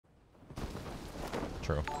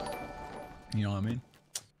True. You know what I mean?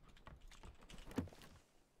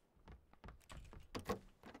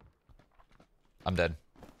 I'm dead.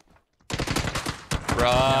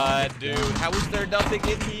 Run, dude. How is there nothing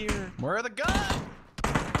in here? Where are the guns?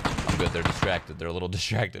 I'm good. They're distracted. They're a little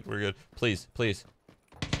distracted. We're good. Please, please.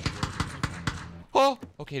 Oh,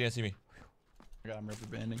 okay. He didn't see me. I got him rubber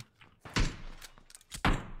banding.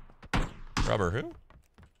 Rubber who?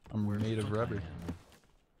 I'm made of rubber.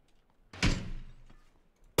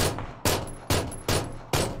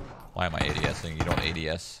 Why am I ADSing? You don't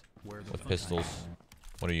ADS with pistols.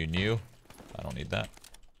 What are you, new? I don't need that.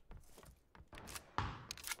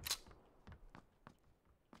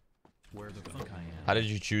 Where the fuck I am? How did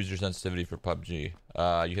you choose your sensitivity for PUBG?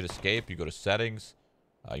 You hit escape, you go to settings,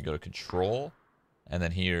 you go to control, and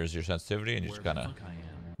then here's your sensitivity, and you just kind of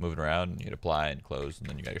moving around, and you hit apply and close, and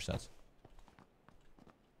then you got your sense.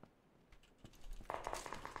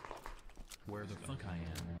 Where the fuck I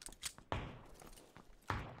am?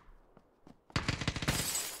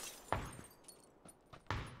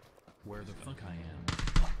 Where the fuck I am?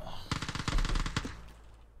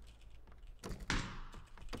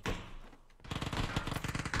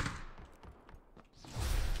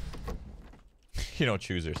 You don't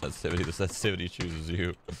choose your sensitivity, the sensitivity chooses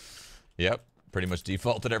you. Yep, pretty much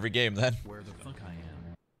defaulted every game then. Where the fuck I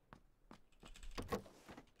am?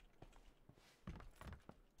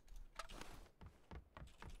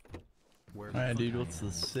 Alright, dude, what's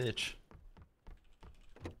the sitch?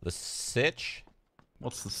 The sitch?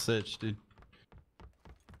 What's the sitch, dude?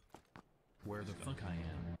 Where the fuck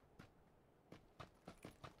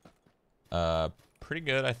I am? Pretty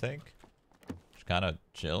good, I think. Just kind of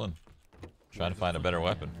chilling. Trying to find a better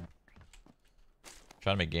weapon.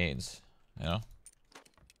 Trying to make gains, you know?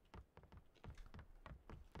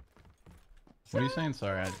 What are you saying?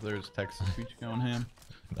 Sorry, there's text speech going ham.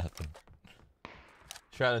 Nothing.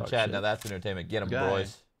 Shroud and Talk chat, shit. now that's entertainment. Get them, Guy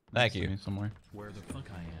boys. Thank next to you. me somewhere. Where the fuck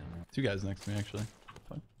I am? Two guys next to me, actually.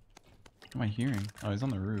 What am I hearing? Oh, he's on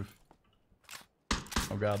the roof.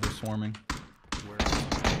 Oh god, they're swarming. Where the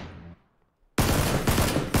fuck I am?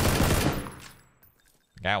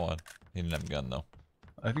 Got one. He didn't have a gun, though.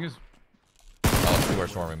 I think it's... Oh, two are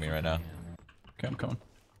swarming me right now. Okay, I'm coming.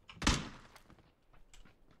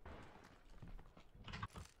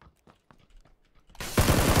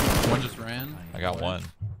 One just ran. I got one.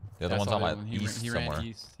 The other Yeah, I one's saw on the my other one. east He somewhere. ran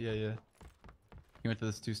east. Yeah, yeah. He went to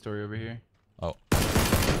this two-story over here. Oh.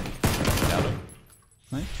 Got him.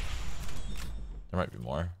 Nice. There might be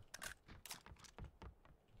more.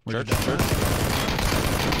 Where's Church, your church. dad?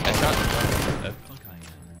 Headshot. Fuck I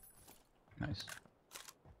am. Nice.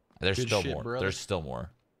 There's Good still shit, more. brother. There's still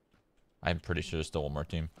more. I'm pretty sure there's still one more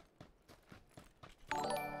team.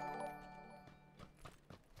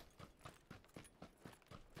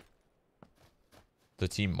 The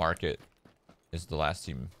team market is the last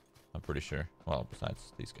team, I'm pretty sure. Well,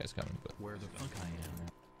 besides these guys coming, but Where the fuck I am?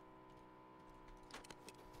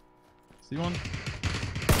 See one?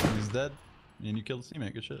 He's dead. And you killed the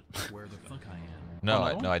teammate. Good shit. Where the fuck I am? no, Oh,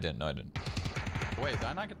 I, no? no, I didn't. No, I didn't. Wait, did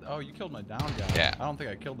I not get... Oh, you killed my down guy. Yeah. I don't think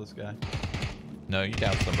I killed this guy. No, you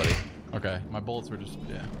downed somebody. Okay, my bullets were just...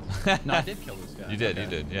 Yeah. No, I did kill this guy. You did. Okay. You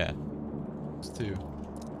did. Yeah. It's two.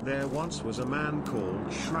 There once was a man called That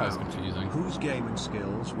was Shroud, confusing. whose gaming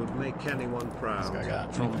skills would make anyone proud. guy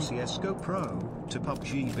got From me. CSGO Pro to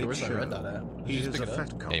PUBG Where's that red Vid dot at? He Just is pick a it up?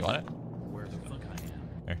 fat cock. Hey, you want it? Where the fuck I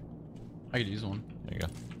am? Here. I could use one. There you go.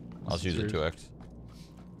 I'll just use it 2x.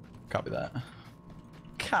 Copy that.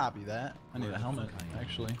 Copy that. I need Where a the helmet, fuck I am?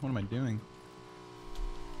 actually. What am I doing?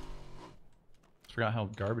 Forgot how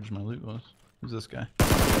garbage my loot was. Who's this guy?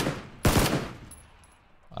 I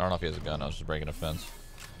don't know if he has a gun. I was just breaking a fence.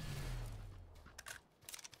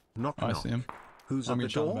 Knock Oh, I knock. see him. Who's I'm at the gonna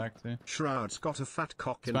shot him door? back too. Shroud's got a fat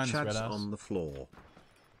cock and behind this Chad's red house. on the floor.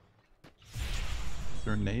 Is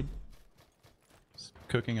there a nade? Just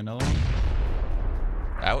cooking another one?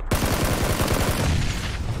 Out.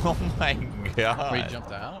 Oh my god. Wait, he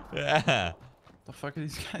jumped out? Yeah. What the fuck are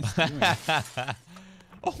these guys doing?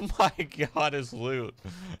 Oh my god, his loot.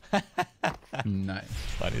 Nice.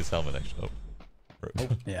 Find his helmet actually. Oh.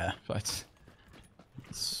 Yeah, but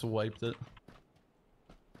swiped it.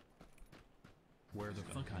 Where the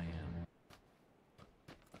fuck I am?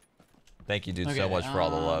 Thank you, dude, so Okay, much for all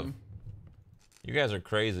the love. um, You guys are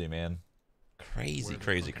crazy, man. Crazy,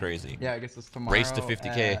 crazy, crazy. Yeah, I guess it's tomorrow. Race to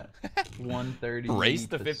 50K. 1:30. Race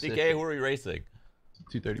to 50K? Who are we racing?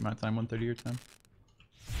 2:30 my time, 1:30 your time.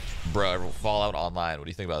 Bro, Fallout Online. What do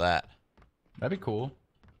you think about that? That'd be cool.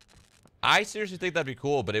 I seriously think that'd be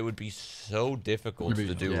cool, but it would be so difficult It'd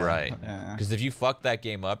be- to do yeah, right. yeah. Because if you fuck that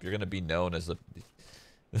game up, you're gonna be known as a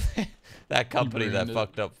That company that ruined it.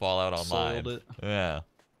 fucked up Fallout Online. Soiled it. Yeah.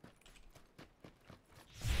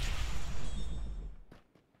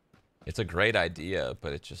 It's a great idea,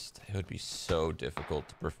 but it would be so difficult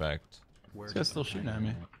to perfect. This guy's still shooting at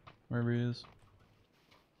me. Wherever he is.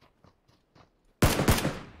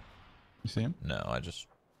 You see him? No, I just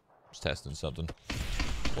was testing something.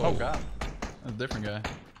 Oh god. That's a different guy.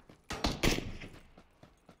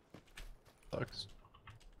 Sucks.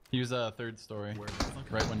 He was third story.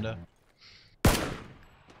 Right window.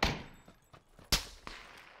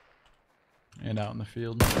 And out in the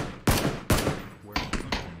field.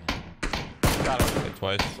 Got him. Hit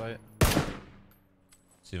twice. Sight.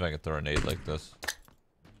 See if I can throw a nade like this.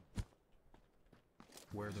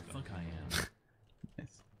 Where the fuck I am.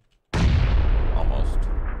 Nice. Almost.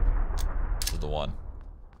 This is the one.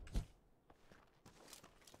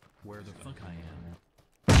 Where the fuck I am.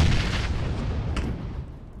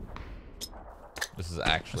 This is I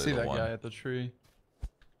actually see the that one. guy at the tree.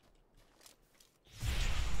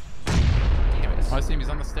 Damn it. Oh, I see him. He's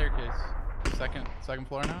on the staircase. Second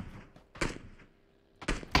floor now.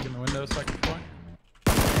 In the window, second floor.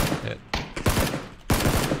 Hit.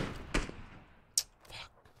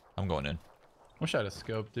 Fuck. I'm going in. Wish I had a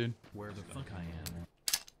scope, dude. Where the fuck I am.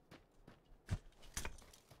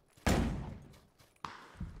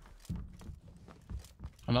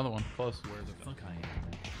 Another one, close. Where the fuck I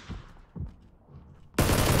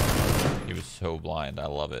am. He was so blind. I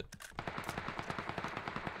love it.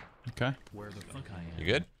 Okay. Where the fuck I am. You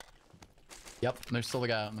good? Yep. There's still a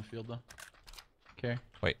guy out in the field though. Okay.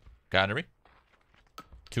 Wait. Guy under me?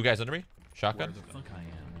 Two guys under me? Where Shotgun? the fuck I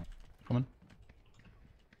am. Coming.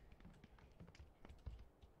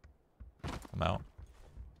 I'm out.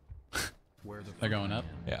 Where the fuck They're going I up?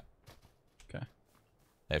 am. Yeah. Okay.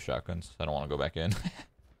 They have shotguns. I don't want to go back in.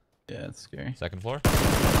 Yeah, it's scary. Second floor?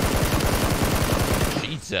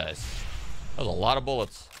 Jesus. That was a lot of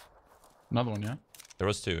bullets. Another one, yeah? There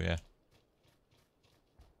was two, yeah.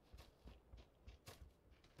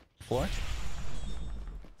 Floor?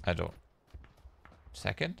 I don't.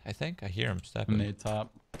 Second, I think? I hear him stepping. Nade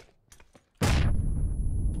top.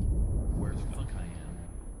 Where the fuck I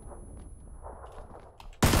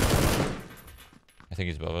am. I think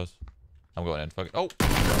he's above us. I'm going in. Fuck it. Oh!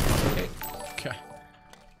 Okay. Okay.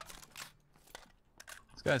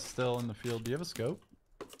 This guy's still in the field. Do you have a scope?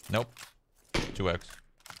 Nope. 2x.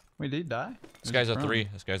 Wait, did he die? This guy's a 3.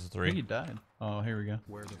 This guy's a I think he 3. died. Oh, here we go.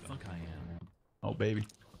 Where the fuck I am. Oh, baby.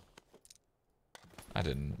 I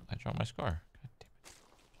didn't. I dropped my scar. God damn it.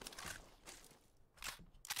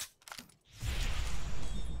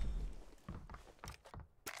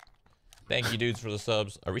 Thank you, dudes, for the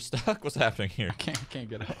subs. Are we stuck? What's happening here? Can't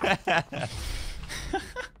get up.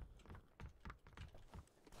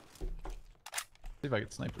 See if I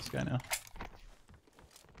can snipe this guy now.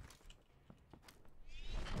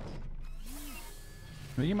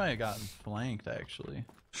 I think he might have gotten flanked, actually.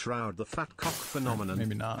 Shroud the Fat Cock phenomenon.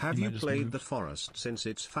 Maybe not. Have He you might just played move. The Forest since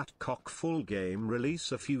its Fat Cock full game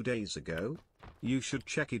release a few days ago? You should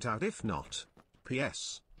check it out if not.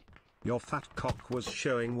 P.S. Your fat cock was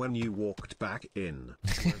showing when you walked back in.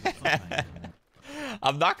 Where the fuck I am.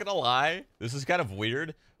 I'm not gonna lie. This is kind of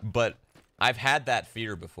weird, but I've had that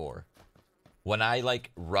fear before. When I, like,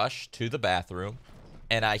 rush to the bathroom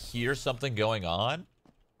and I hear something going on.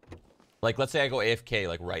 Like, let's say I go AFK,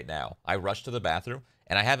 like, right now. I rush to the bathroom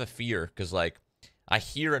and I have a fear because, like, I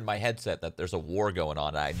hear in my headset that there's a war going on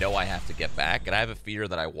and I know I have to get back. And I have a fear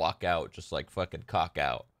that I walk out just, like, fucking cock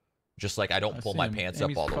out. Just like I don't pull see my him, pants and up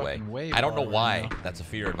he's all the way. fucking way I don't know far why right now. that's a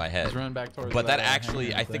fear in my head. He's running back towards But that hangar actually,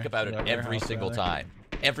 right I think there. about it That every warehouse single right there. time.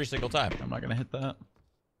 Every single time. I'm not gonna hit that.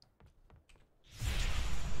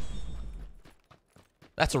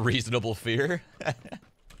 That's a reasonable fear.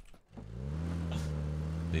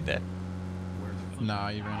 Need that? Where the fuck Nah,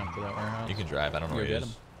 you ran up to that warehouse. You can drive. I don't know where Go he get is.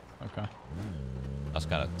 him. Okay. I was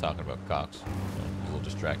kind of talking about cocks. So a little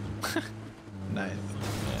distracted. Nice.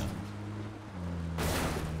 Yeah.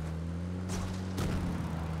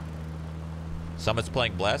 Summit's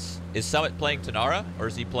playing Bless. Is Summit playing Tanara? Or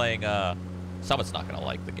is he playing, Summit's not going to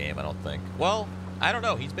like the game, I don't think. Well, I don't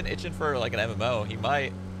know. He's been itching for, like, an MMO. He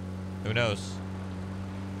might. Who knows?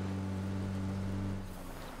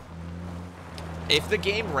 If the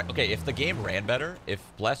game... if the game ran better, if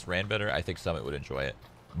Bless ran better, I think Summit would enjoy it.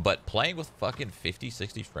 But playing with fucking 50,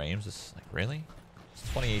 60 frames is, like, really? It's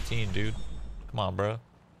 2018, dude. Come on, bro.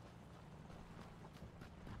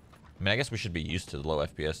 I mean, I guess we should be used to the low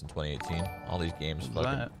FPS in 2018. All these games What's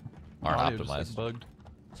fucking that? aren't Audio just, like, optimized. bugged.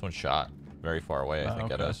 Someone shot very far away, I Oh,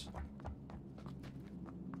 think, at okay. us.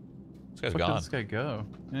 This guy's Where did gone. this guy go?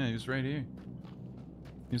 Yeah, he was right here.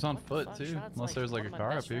 He was on foot Fun too. shots, Unless like, there's like one a of my car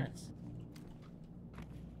up best here. friends.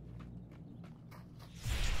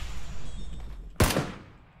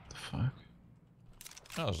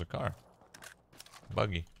 Oh, there's a car.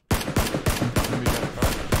 Buggy. Maybe got a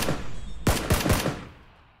car.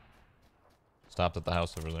 Stopped at the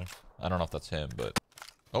house over there. I don't know if that's him, but...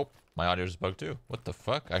 Oh, my audio just bugged too. What the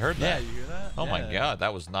fuck? I heard Yeah, that. you hear that? Oh my Yeah. god,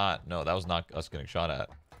 that was not... No, that was not us getting shot at.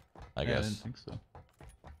 I Yeah, I guess. didn't think so.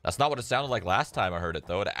 That's not what it sounded like last time I heard it,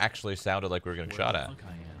 though. It actually sounded like we were getting shot at.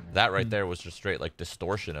 That right there was just straight, like,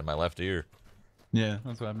 distortion in my left ear. Yeah,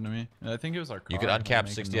 that's what happened to me. I think it was our car. You can like, uncap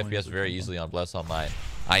making 60 noise FPS or very something. easily on Bless Online.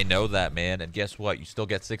 I know that, man. And guess what? You still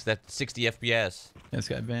get 60 FPS. Yeah, this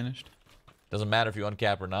guy vanished. Doesn't matter if you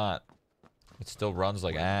uncap or not. It still runs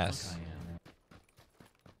like ass.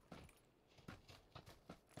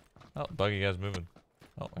 Oh, buggy guy's moving.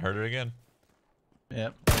 Oh, I heard it again.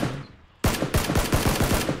 Yep.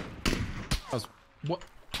 What?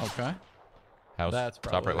 Okay. House. That's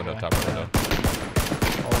Top right probably window, the top guy. right window.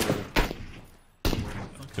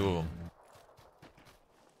 Oh, Two of them.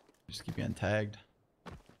 just keep getting tagged.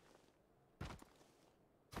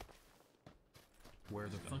 Where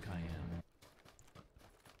the fuck I am?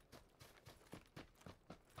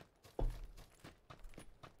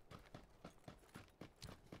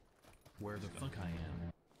 Where the fuck I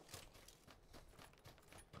am?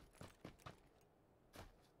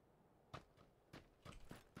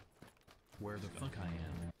 Where the fuck I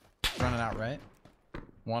am? Running out right.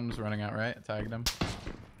 One's running out right. Tagged him.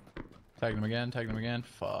 Tagged him again. Tagged him again.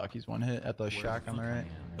 Fuck, he's one hit at the shack on the right.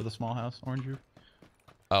 Or the small house. Orange roof.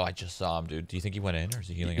 Oh, I just saw him, dude. Do you think he went in or is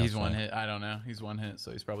he healing He's outside? one hit. I don't know. He's one hit,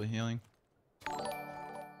 so he's probably healing.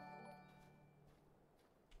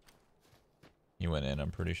 He went in, I'm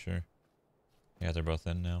pretty sure. Yeah, they're both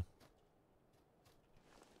in now.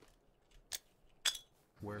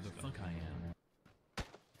 Where the fuck I am?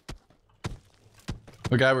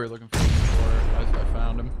 The guy we were looking for before, I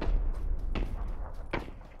found him.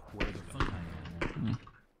 Where the fuck I am?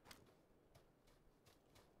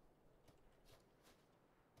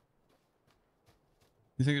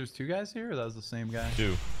 You think there's two guys here, or that was the same guy?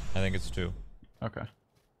 Two. I think it's two. Okay.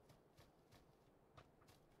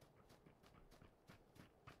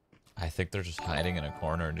 I think they're just hiding in a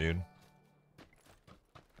corner, dude.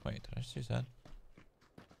 Wait, did I just use that?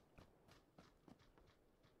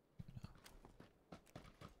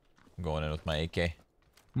 I'm going in with my AK. I'm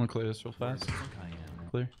gonna clear this real Where fast. the fuck I am?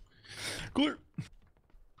 Clear. Clear.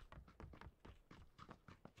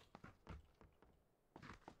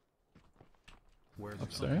 Where the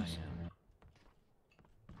Upstairs? fuck I am?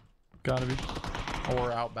 Gotta be.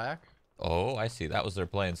 Or out back. Oh, I see. That was their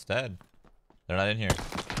play instead. They're not in here.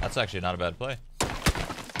 That's actually not a bad play.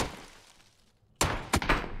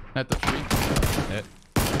 At the tree. Hit.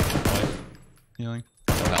 Twice. Healing.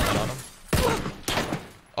 No helmet on him.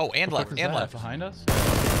 Oh, and What left. the fuck is And that? left. Behind us?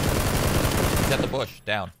 He's at the bush.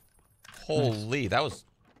 Down. Holy, that was...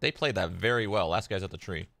 They played that very well. Last guy's at the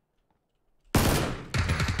tree.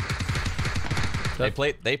 They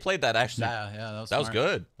played that actually. Yeah, that was That was smart.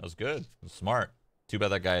 good. That was good. It was smart. Too bad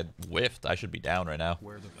that guy whiffed. I should be down right now.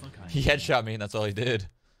 Where the fuck I am? He headshot me and that's all he did.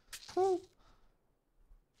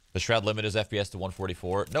 The Shroud limit is FPS to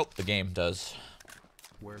 144. Nope, the game does.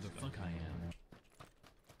 Where the fuck I am?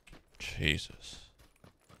 Jesus.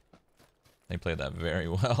 They played that very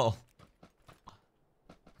well.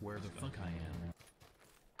 Where the fuck I am?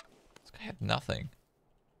 This guy had nothing.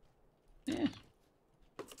 Yeah.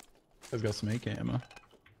 I've got some AK ammo.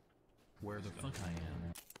 Where the fuck I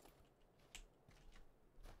am?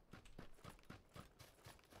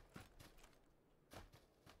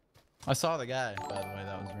 I saw the guy, by the way,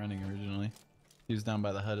 that was running originally. He was down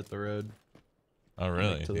by the hut at the road. Oh,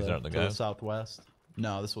 really? Like, to These aren't the to the guys? southwest.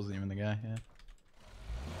 No, this wasn't even the guy, yeah.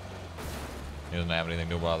 He doesn't have anything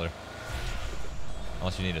to bother.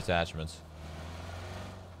 Unless you need attachments.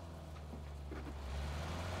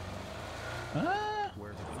 Ah!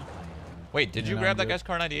 Where the fuck I am? Wait, did Yeah, you no, grab I'm that good. guy's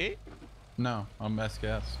car 98? No, I'm best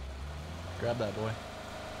guess. Grab that boy.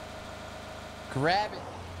 Grab it!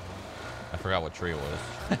 I forgot what tree it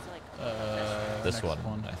was. This Next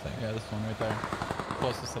one, I think. Yeah, this one right there.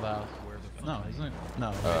 Closest to the house. Where the fuck No, I isn't am? it? No,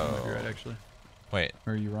 wait, Oh. you might be right, actually. Wait,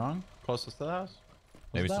 Or are you wrong? Closest to the house? Was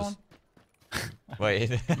maybe it that it's one? this.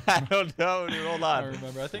 Wait, I don't know, dude. Hold I on.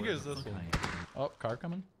 remember. I think Where it was the this fuck one. I am? Oh, car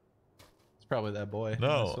coming? It's probably that boy.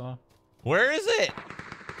 No. I saw. Where is it?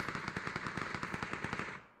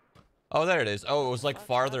 Oh, there it is. Oh, it was like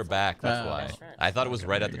farther back. That's Oh. why. Best friend. I thought it was Okay,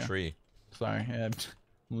 right there at you the go. tree. Sorry, yeah, I'm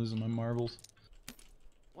losing my marbles.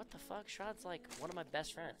 What the fuck? Shroud's like one of my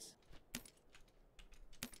best friends.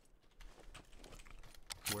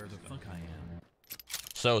 Where the fuck I am?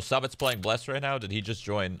 So Summit's playing Bless right now. Did he just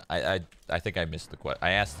join? I think I missed the question.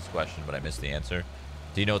 I asked this question, but I missed the answer.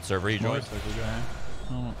 Do you know what server he joined? Motorcycle guy.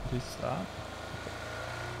 Oh, please stop.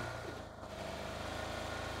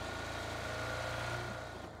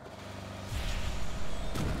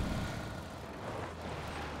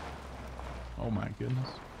 Oh my goodness.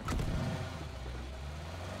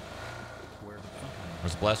 Where the fuck I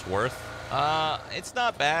Was Bless worth? It's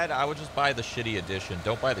not bad. I would just buy the shitty edition.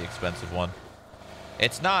 Don't buy the expensive one.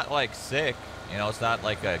 It's not like sick. You know, it's not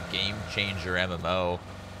like a game changer MMO.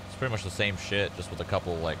 It's pretty much the same shit, just with a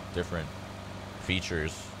couple like different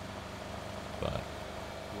features. But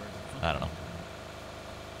I don't know.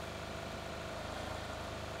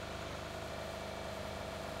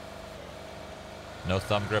 No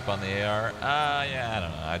thumb grip on the AR? Yeah, I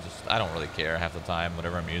don't know. I don't really care half the time.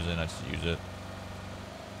 Whatever I'm using, I just use it.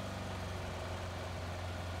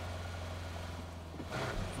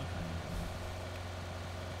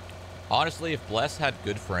 Honestly, if Bless had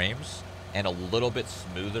good frames and a little bit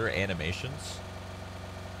smoother animations,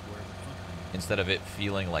 instead of it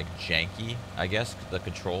feeling like janky, I guess, the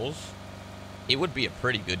controls, it would be a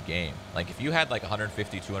pretty good game. Like, if you had like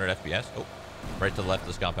 150, 200 FPS, oh, right to the left of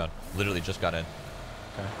this compound. Literally just got in.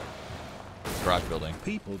 Okay. Garage building.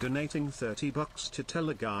 People donating $30 to tell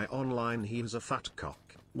a guy online he's a fat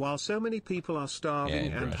cock, while so many people are starving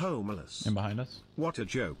Yeah, and garage. homeless. In behind us. What a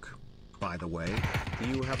joke. By the way,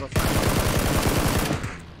 you have a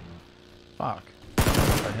fat Fuck.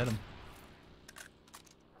 I hit him.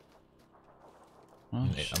 Oh,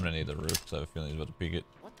 I'm gonna need the roof because I have a feeling he's about to peek it.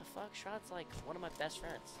 What the fuck? Shroud's like one of my best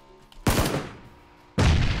friends.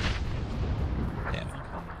 Damn.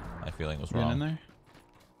 My feeling was Getting wrong. in there?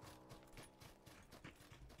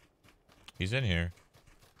 He's in here.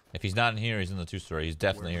 If he's not in here, he's in the 2-story. He's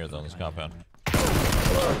definitely here though in this compound.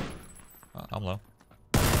 I'm low.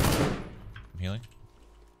 I'm healing.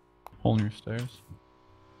 Holding your stairs.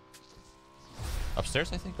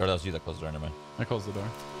 Upstairs, I think? Or that was you that closed the door. Never mind. I closed the door.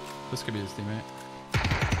 This could be his teammate.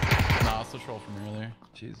 Nah, it's the troll from earlier.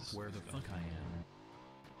 Jesus. Where the fuck I am?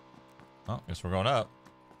 Oh, guess we're going up.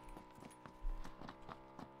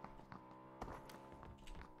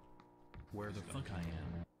 Where the fuck I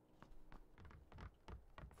am?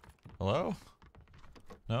 Hello?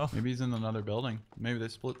 No? Maybe he's in another building. Maybe they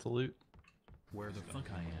split the loot. Where the fuck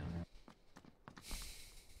I am?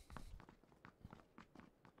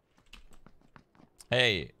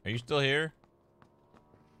 Hey, are you still here?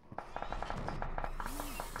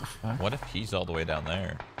 The fuck? What if he's all the way down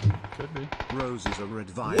there? Could be. roses are red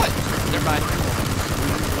What? violet. Never mind.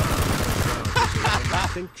 I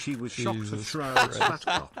think she was shocked at Jesus Shroud's fat Christ.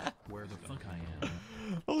 cock. Where the fuck I am?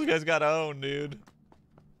 Those guys got owned, dude.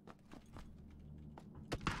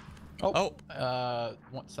 Oh. Oh.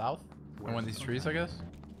 One south? And one of these trees, I guess?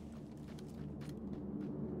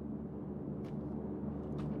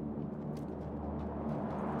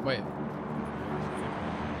 Wait.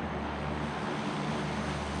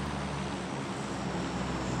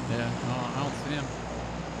 Yeah, no, I don't see him.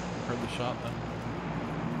 Heard the shot though.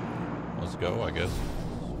 Let's go, I guess.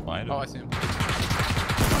 Find him. Oh, I see him.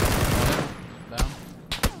 Down.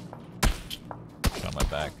 Got my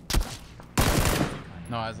back.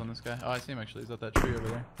 No eyes on this guy. Oh, I see him actually. He's at that tree over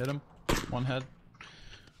there. Hit him. One head.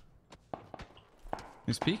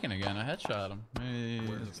 He's peeking again. I headshot him. Hey,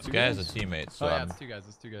 it's This two guy has guys? a teammate, so Oh yeah, I'm... it's two guys.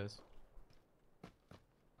 It's two guys.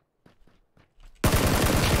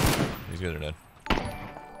 These guys are dead.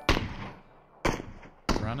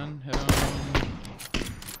 Running. Hit him.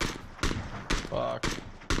 Fuck.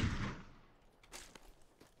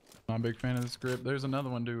 Not a big fan of this grip. There's another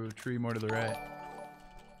one to a tree more to the right.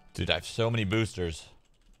 Dude, I have so many boosters.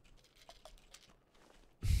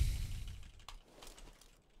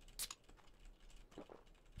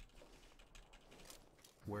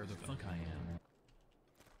 Where the fuck I am?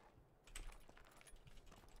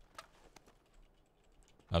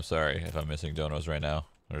 I'm sorry if I'm missing donos right now.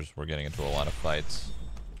 We're getting into a lot of fights.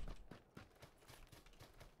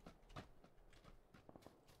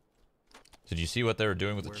 Did you see what they were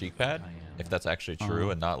doing with the cheek pad? If that's actually true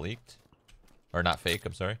and not leaked? Or not fake,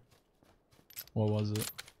 I'm sorry. What was it?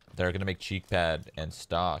 They're gonna make cheek pad and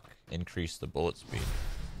stock increase the bullet speed.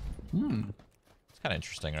 Hmm. It's kind of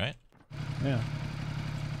interesting, right? Yeah.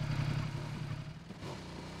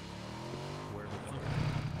 Where the fuck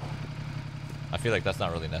I am? I feel like that's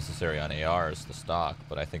not really necessary on ARs, the stock,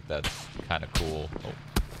 but I think that's kind of cool. Oh,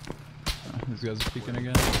 These guys are peeking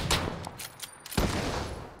again.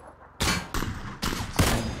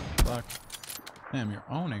 Fuck. Damn, you're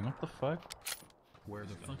owning. What the fuck? Where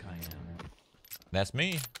the fuck I am? that's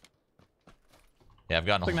me. Yeah, I've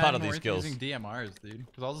gotten It's a like lot not of even these worth kills. using DMRs, dude.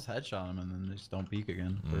 Because I'll just headshot them and then they just don't peek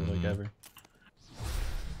again for like Mhm. ever.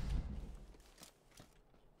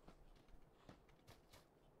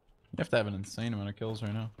 You have to have an insane amount of kills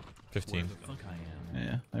right now. 15. Where the fuck I am?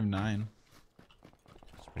 Yeah, I have 9.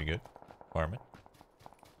 It's pretty good. Farming.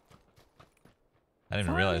 I didn't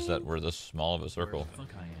even realize that we're this small of a Where circle. the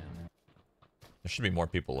fuck I am? There should be more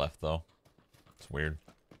people left though. It's weird.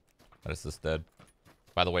 That is this dead.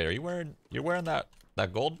 By the way, are you wearing that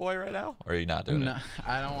gold boy right now? Or are you not doing No, it?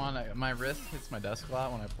 I don't want to. My wrist hits my desk a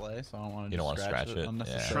lot when I play, so I don't want to. You don't want to scratch it.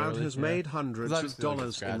 unnecessarily. Shroud has made Because hundreds of obviously, like, a dollars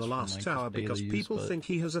in scratch the from, last like, hour just daily because use, people but think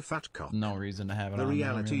he has a fat cock. no reason to have it The on now,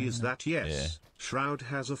 reality really, is yeah. that yes, Shroud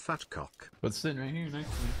has a fat cock. But it's sitting right here next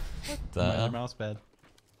to me. The My hell? other mouse pad.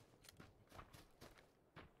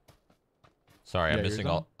 Sorry, I'm Yeah, missing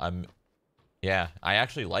yours all. Yeah, I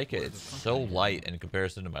actually like it. It's so light in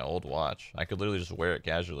comparison to my old watch. I could literally just wear it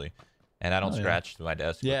casually, and I don't Oh, yeah. scratch my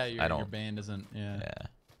desk. Yeah, I your don't. band isn't. Yeah. Yeah.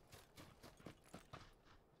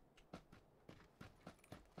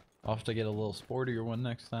 I'll have to get a little sportier one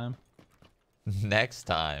next time. Next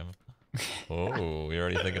time. Oh, you're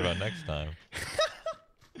already thinking about next time.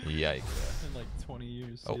 Yikes. In like 20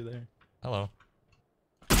 years. Oh. See you there. Hello.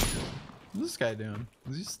 What's this guy doing?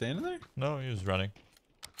 Is he standing there? No, he was running.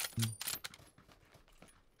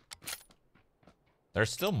 There's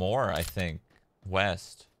still more, I think,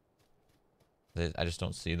 west. I just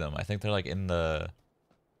don't see them. I think they're like in the...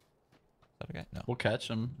 Is that a guy? No. We'll catch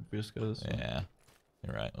him if we just go this way. Yeah.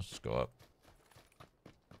 You're right. Let's just go up.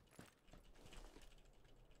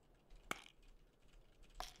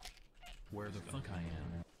 Where the fuck I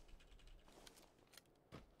am.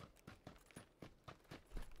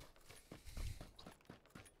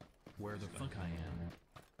 Where the fuck I am.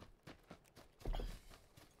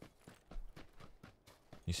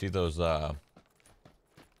 You see those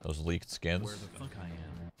leaked skins? Where the fuck I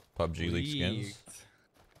am. PUBG leaked skins? Leaked.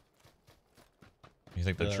 You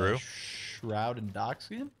think they're The true? Shroud and Doc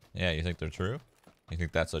skin? Yeah, you think they're true? You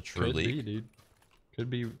think that's a true Could leak? be, dude.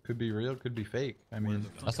 Could be real, could be fake. I Where mean, the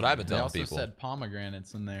fuck That's what I've been they telling also people. said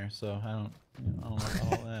pomegranates in there, so I don't know about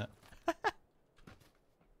all that.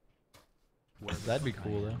 Where the That'd be fuck I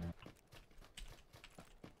cool, am. though.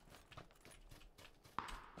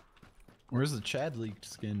 Where's the Chad leaked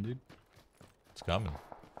skin, dude? It's coming.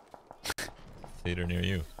 Theater near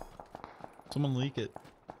you. Someone leak it.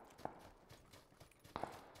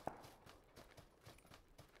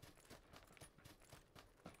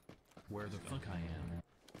 Where the fuck I am.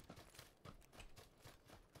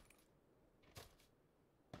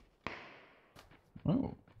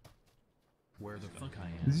 Oh, Where the fuck I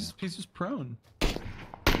am. he's just prone.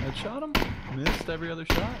 I shot him. Missed every other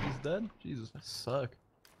shot. He's dead. Jesus, I suck.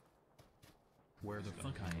 Where the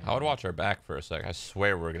fuck I am. I would watch our back for a sec. I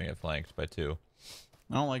swear we're gonna get flanked by 2.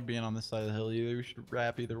 I don't like being on this side of the hill either. We should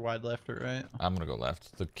wrap either wide left or right. I'm gonna go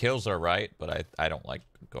left. The kills are right, but I don't like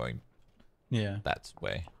going Yeah. that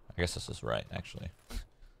way. I guess this is right, actually.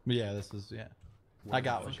 But yeah, this is, yeah. Where I the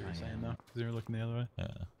got what fuck you were I saying, am. though. Because you were looking the other way. Yeah.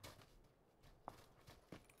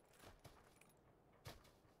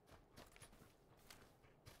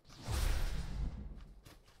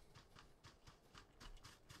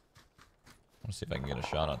 Let's see if I can get a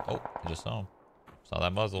shot on. Oh, I just saw him. Saw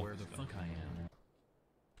that muzzle. Where the fuck I am.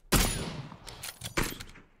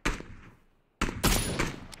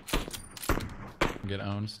 Get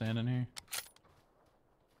owned standing here.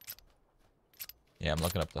 Yeah, I'm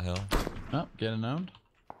looking up the hill. Oh, getting owned.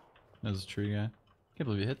 There's a tree guy. Can't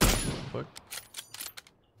believe you hit that. Fuck.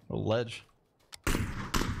 A ledge.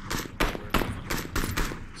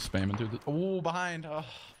 Spamming through the. Oh, behind. Oh,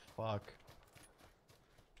 fuck.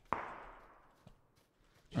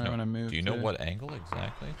 Right when I moved. Do you know too. what angle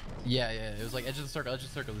exactly? Yeah, yeah. It was like edge of the circle. Edge of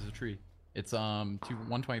the circle. There's a tree. It's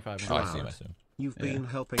 125. Oh, I see him. I see him. You've Yeah. been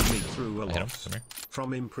helping me through a I hit him. lot. Come here.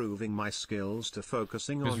 From improving my skills to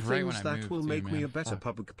focusing It was on right when things I that moved will too, make me man. a better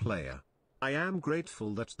Fuck. PUBG player. I am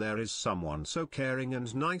grateful that there is someone so caring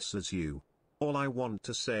and nice as you. All I want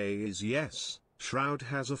to say is yes, Shroud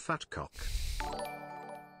has a fat cock.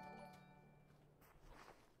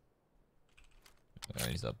 Yeah,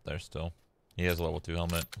 he's up there still. He has a level 2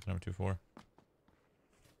 helmet. Number 2-4.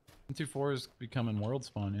 2-4 is becoming world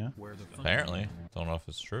spawn, yeah. Where the fuck Apparently. I am. Don't know if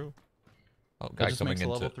it's true. Oh, That guy just coming makes a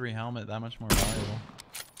into. level 3 helmet that much more valuable.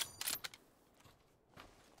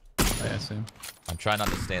 I assume. I'm trying not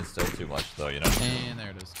to stand still too much though, you know. And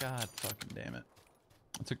there it is. God fucking damn it.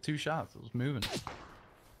 I took 2 shots. It was moving.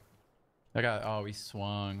 That guy, oh, he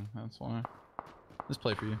swung. That's why. Let's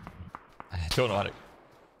play for you. I don't know how to.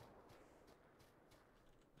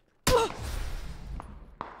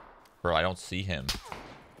 Bro, I don't see him.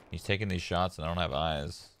 He's taking these shots and I don't have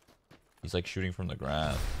eyes. He's like shooting from the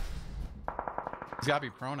ground. He's gotta be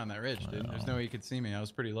prone on that ridge, I dude. There's know. no way he could see me. I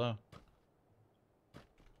was pretty low.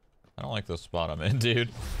 I don't like the spot I'm in, dude.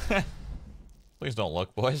 Please don't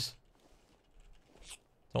look, boys.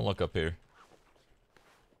 Don't look up here.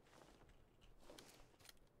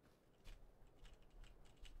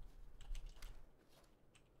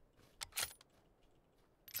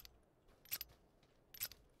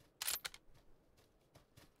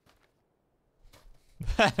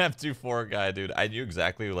 M24 guy, dude. I knew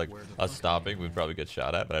exactly like us stopping, we'd probably get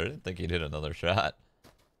shot at, but I didn't think he'd hit another shot.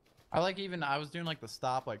 I was doing like the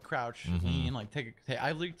stop, like crouch, lean, like take.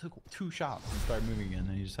 I literally took 2 shots and started moving again,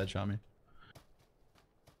 and he just headshot me.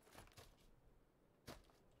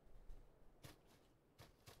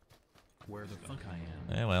 Where the fuck I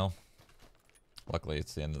am? Yeah, well, luckily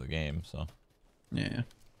it's the end of the game, so Yeah. doesn't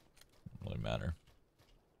really matter.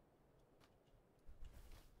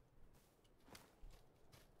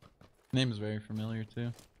 Name is very familiar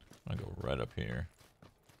too. I'm gonna go right up here. I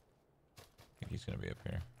think he's gonna be up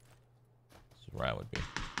here. This is where I would be.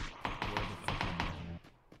 Where the fuck I am?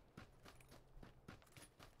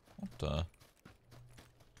 What the?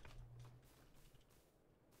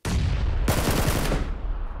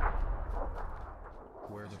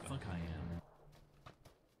 Where the fuck I am?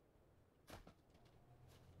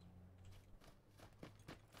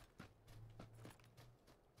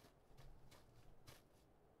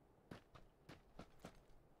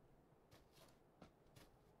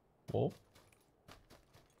 Whoa.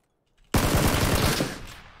 I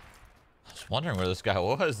was wondering where this guy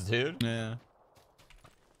was, dude. Yeah.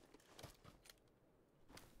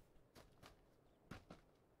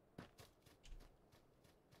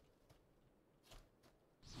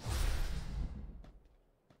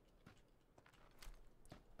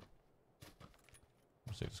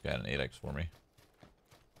 Let's see if this guy had an 8x for me.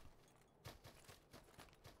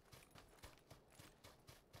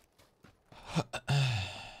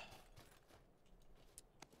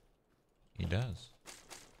 He does.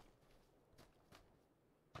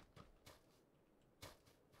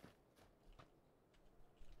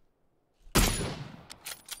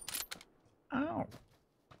 Ow.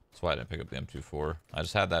 That's why I didn't pick up the M24. I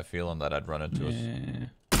just had that feeling that I'd run into Yeah.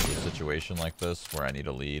 a situation like this where I need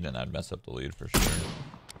a lead and I'd mess up the lead for sure.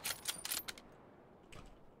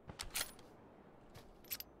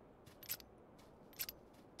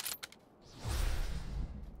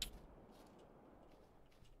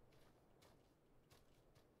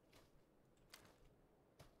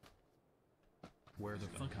 Where the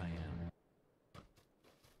fuck I am?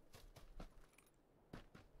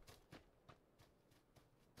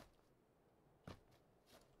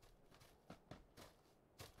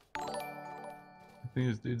 I think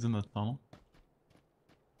this dude's in the tunnel.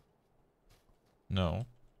 No.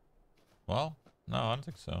 Well, no, I don't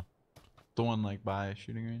think so. The one like by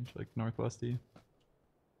shooting range, like northwest of you.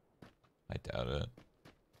 I doubt it.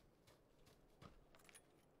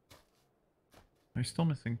 They're still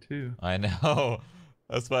missing 2. I know.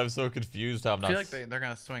 That's why I'm so confused how I'm I not. feel like they're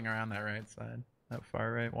gonna swing around that right side, that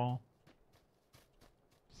far right wall.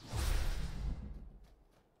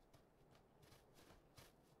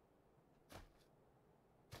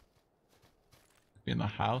 Be in the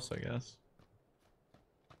house, I guess.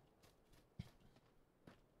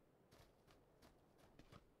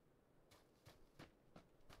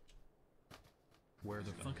 Where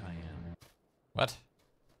the fuck I am? What?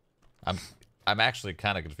 I'm actually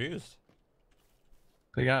kind of confused.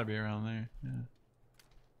 They gotta be around there. Yeah.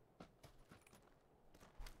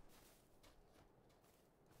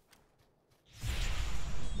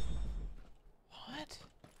 What?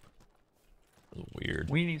 This is weird.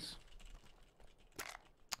 Weenies.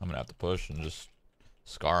 I'm gonna have to push and just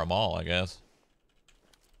scar them all, I guess.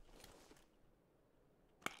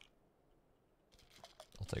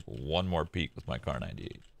 I'll take one more peek with my Car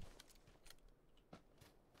 98.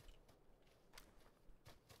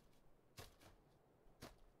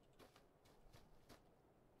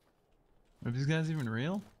 Are these guys even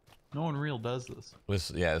real? No one real does this. This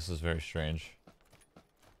is very strange.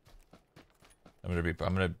 I'm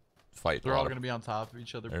gonna fight. They're all gonna be on top of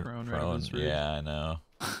each other, They're prone right over this ridge. Yeah, I know.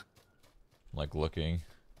 I'm like looking.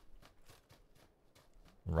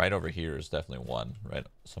 Right over here is definitely one. Right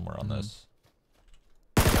somewhere on this.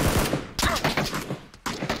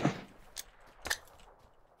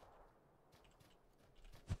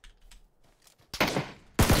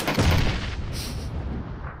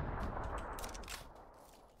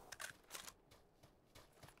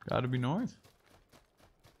 Gotta be north.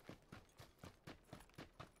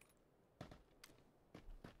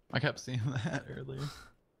 I kept seeing that earlier.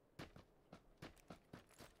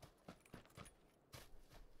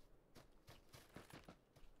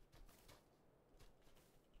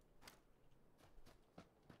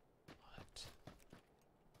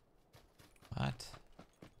 What?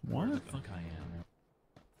 Where the What? fuck I am?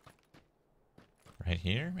 Right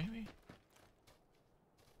here, maybe?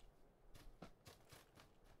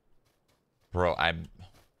 Bro, I'm...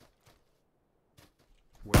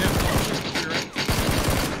 Where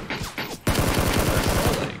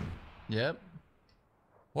Yep.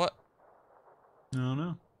 What? I don't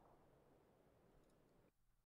know.